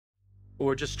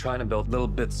We're just trying to build little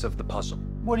bits of the puzzle.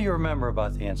 What do you remember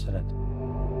about the incident?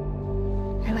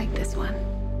 I like this one.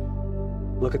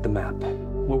 Look at the map.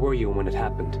 Where were you when it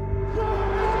happened?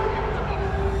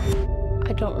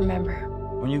 I don't remember.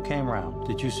 When you came around,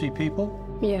 did you see people?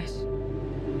 Yes.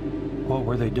 What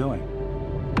were they doing?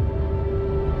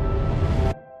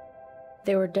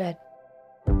 They were dead.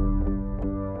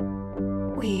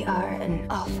 We are an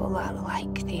awful lot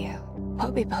alike, Theo.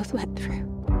 What we both went through.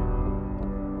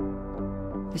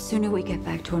 The sooner we get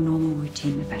back to a normal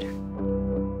routine, the better.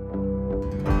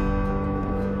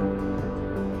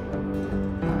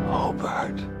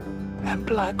 Hobart and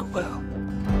Blackwell.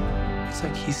 It's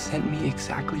like he sent me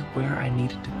exactly where I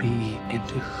needed to be and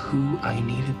to who I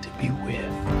needed to be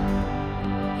with.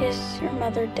 Is your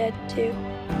mother dead too?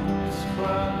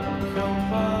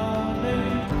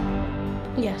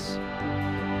 Yes.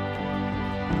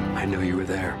 I know you were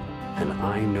there, and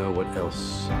I know what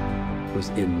else was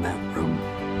in that room.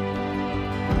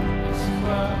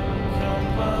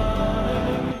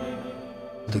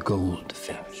 The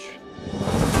goldfinch.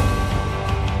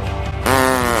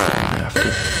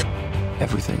 After.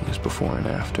 Everything is before and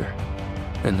after.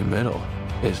 In the middle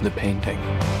is the painting.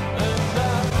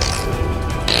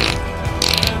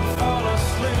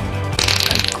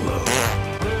 That glow.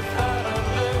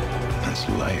 That's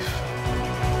life.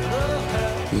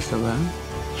 You feel that?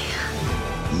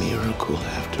 Miracle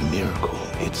after miracle,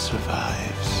 it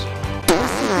survives. There's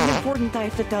something important I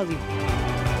have to tell you.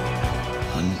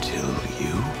 Until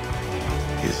you,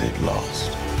 is it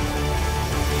lost?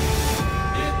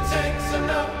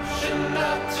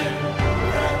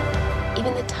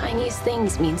 Even the tiniest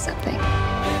things mean something.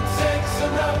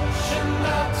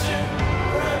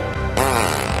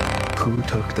 Who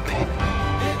took the painting?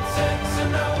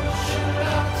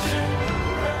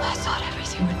 I thought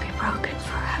everything would be broken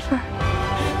forever.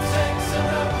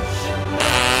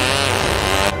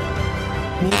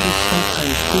 Maybe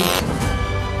sometimes good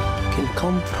can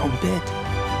come from bed.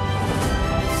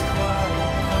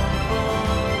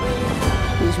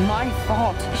 It was my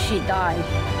fault she died.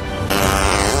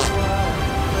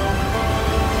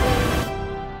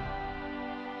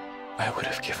 I would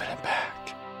have given it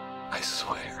back. I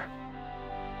swear.